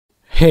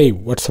Hey,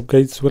 what's up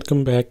guys?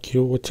 Welcome back.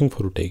 You're watching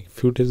Forutech.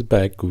 Few days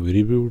back we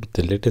reviewed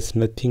the latest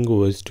Nothing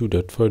OS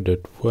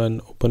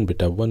 2.5.1 Open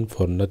Beta 1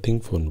 for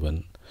Nothing Phone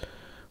 1.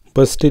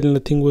 But still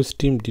Nothing OS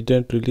team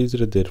didn't release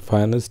their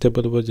final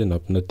stable version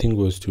of Nothing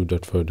OS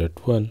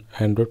 2.5.1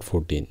 Android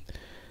 14.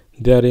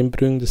 They are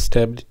improving the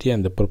stability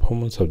and the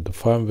performance of the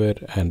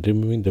firmware and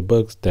removing the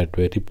bugs that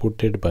were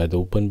reported by the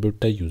open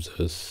beta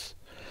users.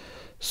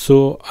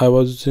 So I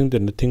was using the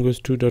Nothing OS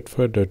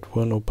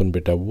 2.5.1 Open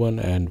Beta 1,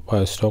 and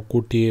via stock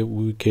OTA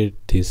we get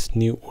this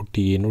new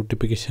OTA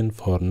notification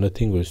for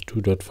Nothing OS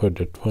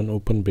 2.5.1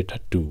 Open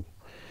Beta 2.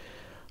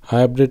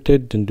 I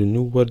updated into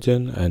new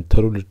version and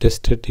thoroughly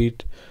tested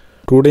it.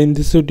 Today in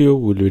this video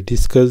we will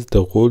discuss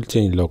the whole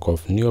changelog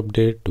of new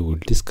update. We will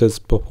discuss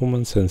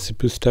performance and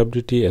CPU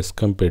stability as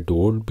compared to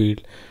old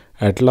build.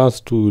 At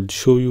last we will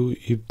show you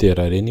if there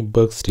are any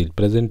bugs still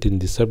present in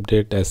this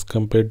update as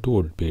compared to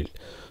old build.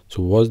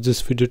 So watch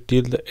this video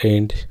till the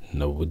end.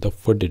 Now without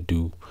further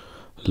ado,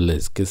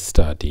 let's get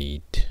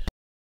started.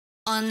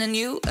 On a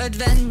new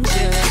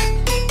adventure.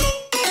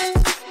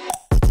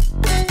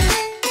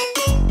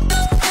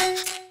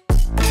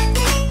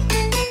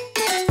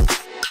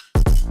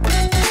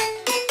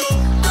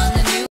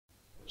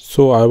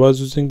 So I was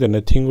using the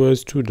Nothing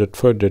OS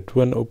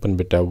 2.5.1 Open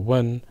Beta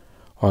 1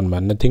 on my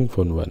Nothing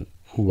Phone 1.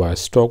 Via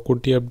stock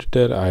OT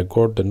updater, I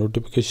got the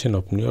notification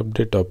of new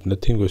update of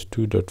Nothing OS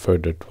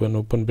 2.5.1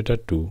 Open Beta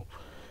 2.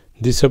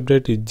 This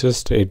update is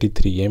just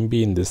 83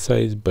 MB in the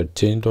size, but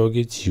changelog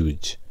is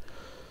huge.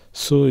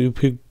 So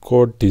if you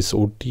got this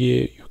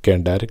OTA, you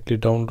can directly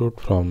download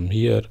from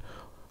here,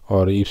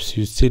 or if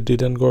you still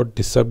didn't got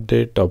this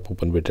update of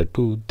Open Beta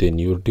 2, then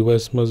your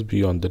device must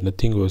be on the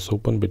Nothing OS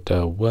Open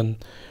Beta 1.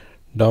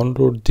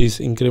 Download this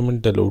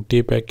incremental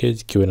OTA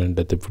package given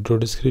under the video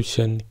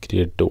description.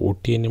 Create the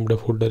OTA named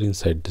folder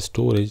inside the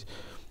storage.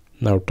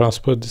 Now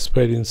transfer this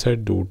file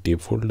inside the OTA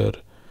folder.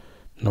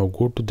 Now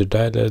go to the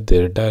dialer,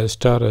 there dial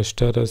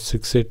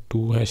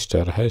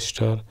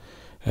 ***682****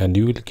 and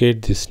you will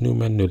get this new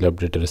manual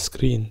updater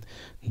screen.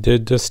 There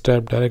just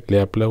tap directly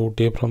apply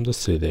OTA from the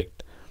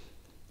select,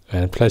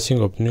 and flashing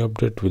of new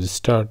update will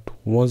start.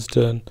 Once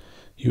done,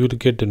 you will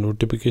get the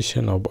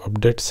notification of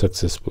update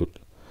successful.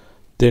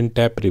 Then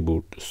tap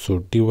reboot. So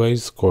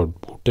device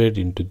got booted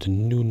into the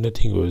new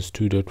Nothing OS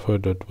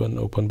 2.5.1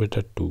 Open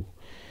Beta 2.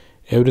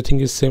 Everything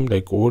is same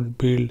like old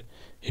build.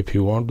 If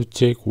you want to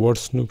check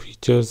what new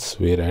features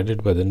were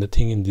added by the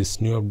Nothing in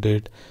this new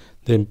update,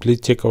 then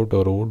please check out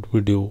our old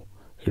video.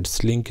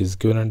 Its link is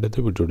given under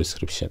the video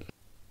description.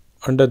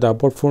 Under the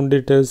about phone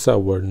details,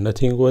 our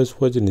Nothing OS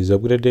version is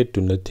upgraded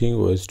to Nothing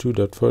OS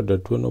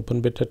 2.5.1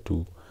 Open Beta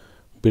 2.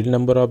 Build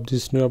number of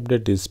this new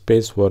update is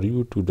Space for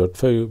You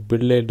 2.5,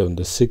 build on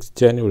the 6th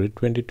January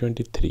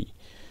 2023.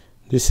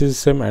 This is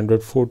same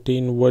Android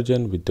 14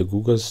 version with the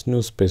Google's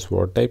new Space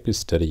War type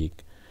Easter egg.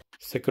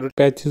 Security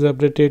patch is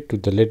updated to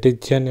the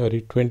latest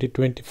January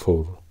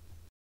 2024.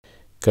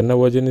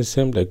 Kernel version is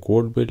same like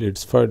old build,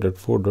 it's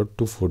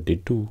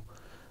 5.4.242.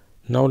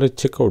 Now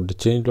let's check out the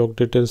changelog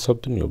details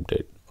of the new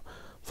update.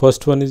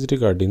 First one is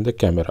regarding the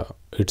camera.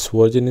 Its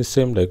version is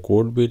same like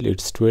old build,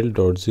 it's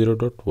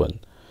 12.0.1.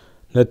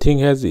 Nothing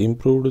has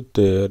improved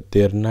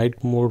their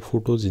night mode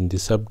photos in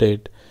this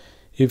update.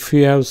 If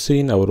you have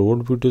seen our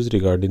old videos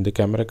regarding the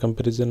camera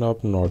comparison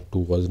of Note 2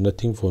 was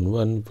Nothing Phone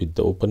 1 with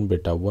the Open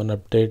Beta 1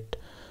 update,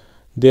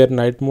 their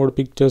night mode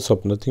pictures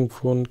of Nothing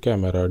Phone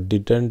camera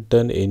didn't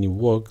done any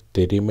work.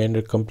 They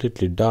remained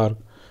completely dark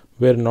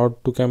where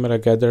Note 2 camera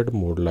gathered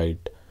more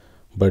light.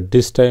 But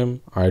this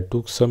time I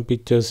took some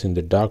pictures in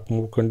the dark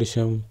mode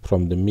condition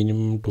from the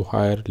minimum to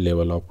higher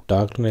level of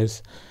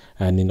darkness,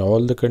 and in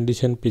all the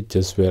condition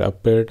pictures were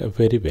appeared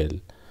very well.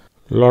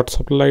 Lots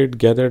of light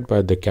gathered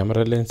by the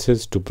camera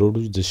lenses to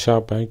produce the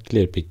sharp and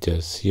clear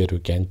pictures. Here you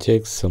can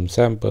check some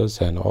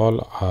samples and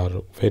all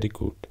are very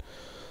good.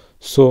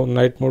 So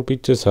night mode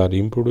pictures are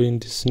improved in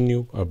this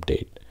new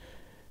update.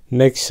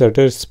 Next,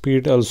 shutter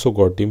speed also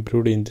got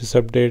improved in this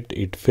update.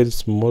 It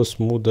feels more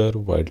smoother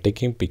while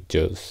taking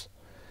pictures.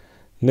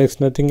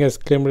 Next, Nothing has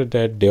claimed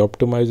that they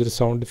optimized the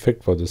sound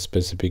effect for the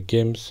specific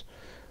games.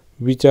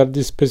 Which are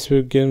the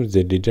specific games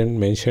they didn't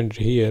mention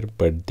here,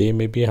 but they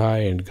may be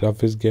high-end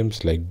graphics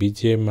games like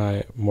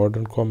BGMI,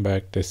 Modern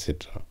Combat,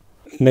 etc.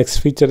 Next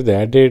feature they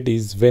added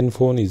is when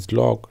phone is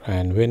locked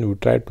and when we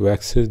try to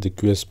access the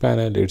QS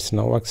panel, it's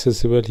now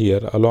accessible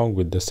here along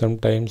with the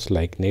sometimes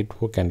like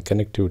network and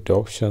connectivity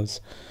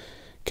options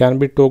can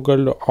be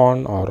toggled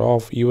on or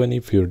off even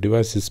if your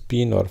device is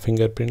PIN or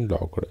fingerprint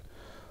locked.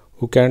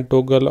 You can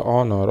toggle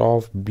on or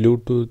off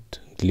Bluetooth,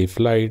 leaf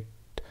light,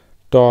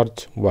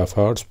 torch, Wi-Fi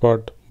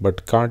hotspot,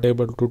 but can't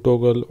able to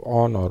toggle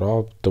on or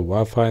off the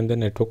Wi-Fi and the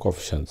network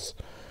options.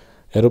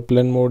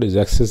 Aeroplane mode is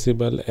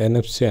accessible.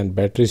 NFC and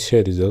battery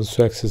share is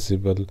also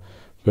accessible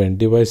when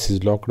device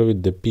is locked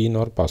with the PIN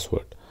or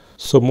password.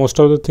 So most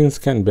of the things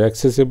can be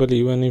accessible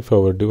even if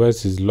our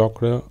device is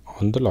locked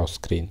on the lock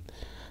screen.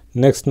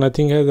 Next,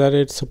 Nothing has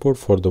added support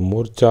for the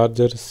more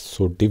chargers,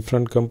 so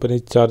different company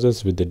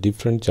chargers with the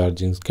different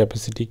charging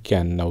capacity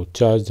can now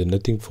charge the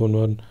Nothing Phone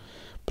 1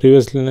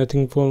 Previously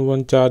Nothing Phone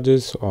 1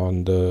 charges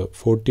on the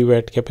 40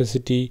 watt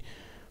capacity,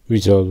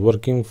 which was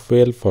working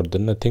well for the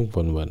Nothing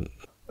Phone 1.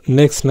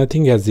 Next,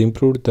 Nothing has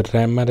improved the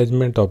RAM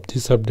management of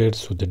this update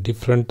so the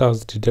different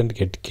tasks didn't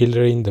get killed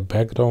in the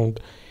background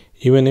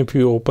even if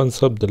you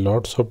opens up the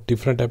lots of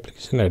different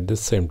applications at the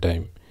same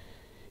time.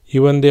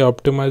 Even they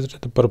optimized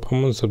the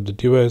performance of the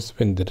device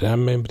when the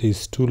RAM memory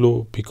is too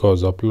low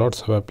because of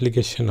lots of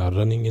applications are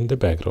running in the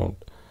background.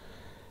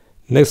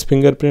 Next,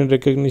 fingerprint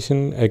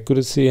recognition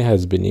accuracy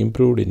has been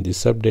improved in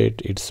this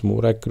update. It's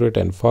more accurate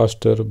and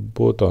faster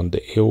both on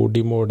the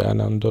AOD mode and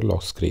on the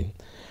lock screen.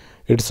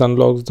 It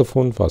unlocks the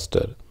phone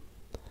faster.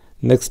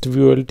 Next,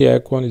 VoLT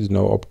icon is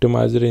now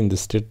optimized in the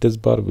status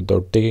bar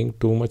without taking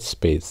too much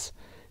space.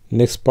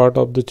 Next part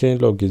of the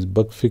changelog is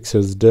bug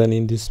fixes done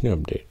in this new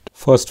update.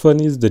 First one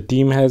is the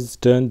team has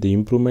done the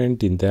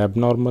improvement in the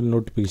abnormal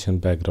notification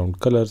background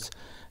colors.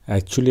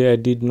 Actually, I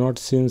did not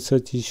see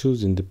such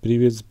issues in the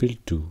previous build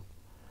too.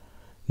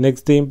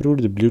 Next, they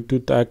improved the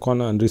Bluetooth icon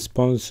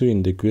unresponsive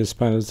in the QS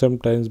panel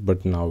sometimes,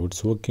 but now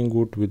it's working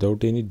good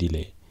without any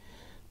delay.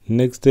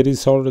 Next, they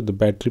resolved the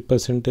battery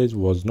percentage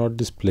was not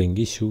displaying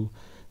issue.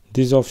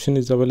 This option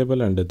is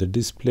available under the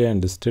display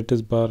and the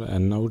status bar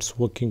and now it's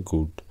working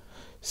good.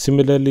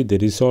 Similarly, they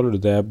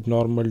resolved the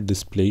abnormal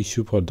display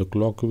issue for the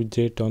clock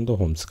widget on the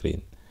home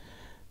screen.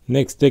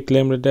 Next, they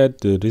claimed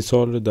that they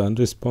resolved the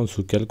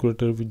unresponsive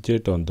calculator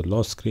widget on the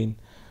lock screen,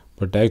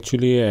 but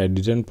actually I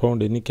didn't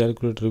find any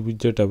calculator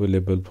widget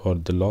available for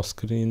the lock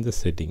screen in the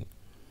setting.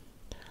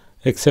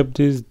 Except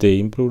this, they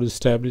improved the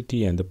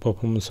stability and the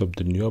performance of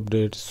the new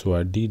update, so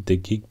I did the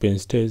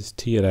Geekbench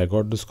test. Here I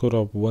got the score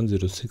of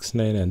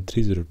 1069 and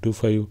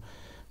 3025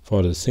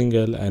 for the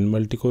single and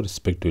multi-core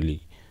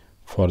respectively.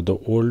 For the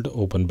old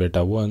Open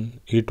Beta 1,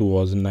 it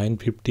was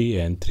 950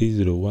 and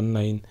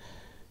 3019.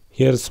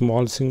 Here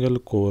small single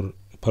core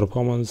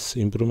performance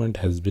improvement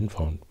has been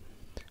found.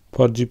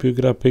 For GPU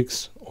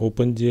graphics,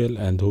 OpenGL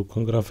and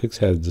Hookon Graphics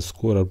has the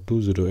score of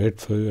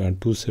 2085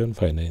 and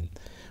 2759,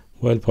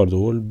 while for the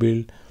old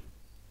build,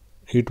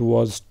 it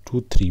was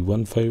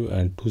 2315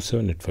 and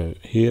 2785.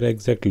 Here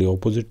exactly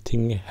opposite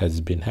thing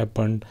has been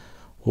happened.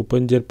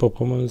 OpenGL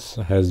performance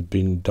has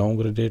been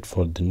downgraded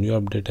for the new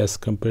update as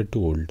compared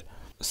to old.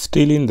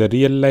 Still in the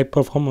real life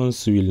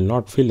performance, you will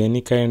not feel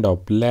any kind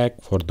of lag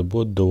for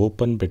both the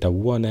Open Beta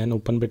 1 and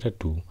Open Beta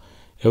 2.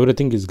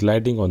 Everything is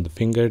gliding on the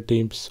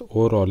fingertips.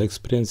 Overall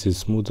experience is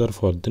smoother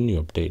for the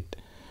new update.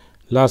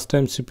 Last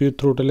time CPU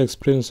throttle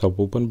experience of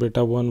Open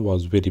Beta 1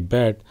 was very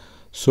bad.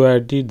 So I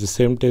did the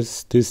same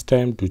test this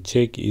time to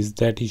check is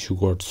that issue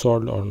got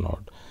solved or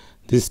not.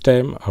 This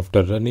time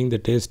after running the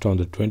test on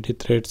the 20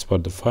 threads for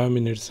the 5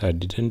 minutes, I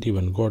didn't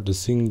even got a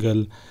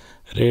single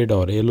red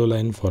or yellow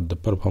line for the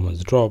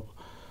performance drop.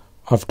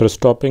 After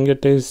stopping a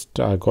test,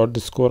 I got the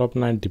score of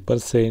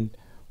 90%,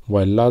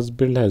 while last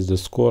build has the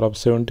score of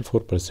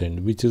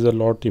 74%, which is a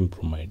lot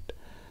improvement.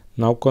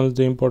 Now comes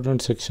the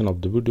important section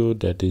of the video,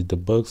 that is the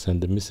bugs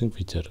and the missing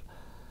feature.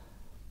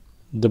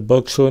 The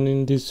bugs shown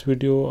in this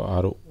video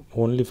are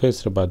only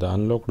faced by the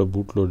unlocked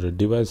bootloader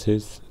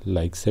devices,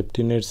 like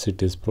SafetyNet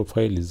CTS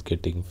profile is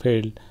getting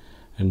failed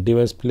and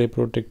device play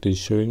protect is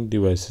showing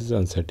devices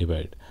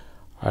uncertified.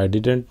 I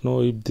didn't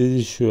know if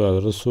this issue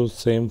are also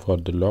same for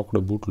the locked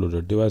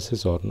bootloader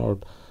devices or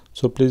not,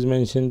 so please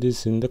mention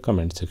this in the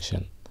comment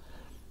section.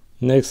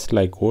 Next,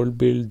 like old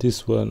build,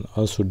 this one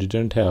also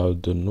didn't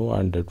have the no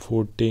Android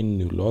 14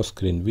 new lock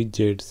screen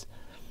widgets,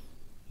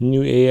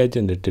 new AI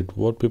generated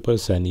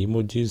wallpapers and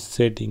emojis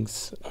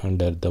settings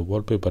under the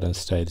wallpaper and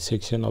style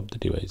section of the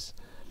device.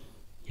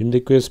 In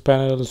the QS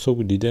panel also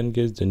we didn't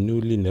get the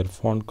new linear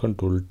font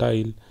control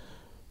tile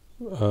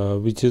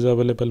which is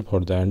available for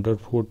the Android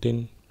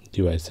 14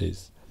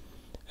 devices.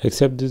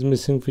 Except this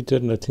missing feature,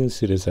 nothing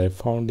serious I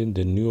found in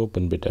the new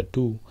Open Beta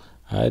 2.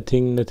 I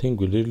think Nothing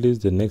will release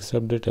the next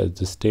update as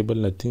the stable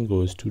Nothing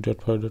OS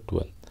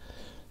 2.5.1.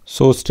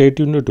 So stay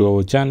tuned to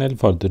our channel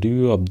for the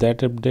review of that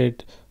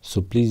update. So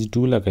please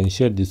do like and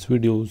share this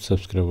video,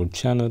 subscribe our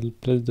channel,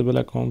 press the bell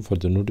icon for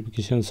the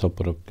notifications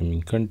of our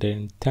upcoming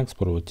content. Thanks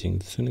for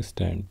watching. See you next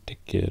time.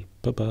 Take care.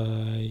 Bye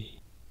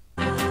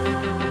bye.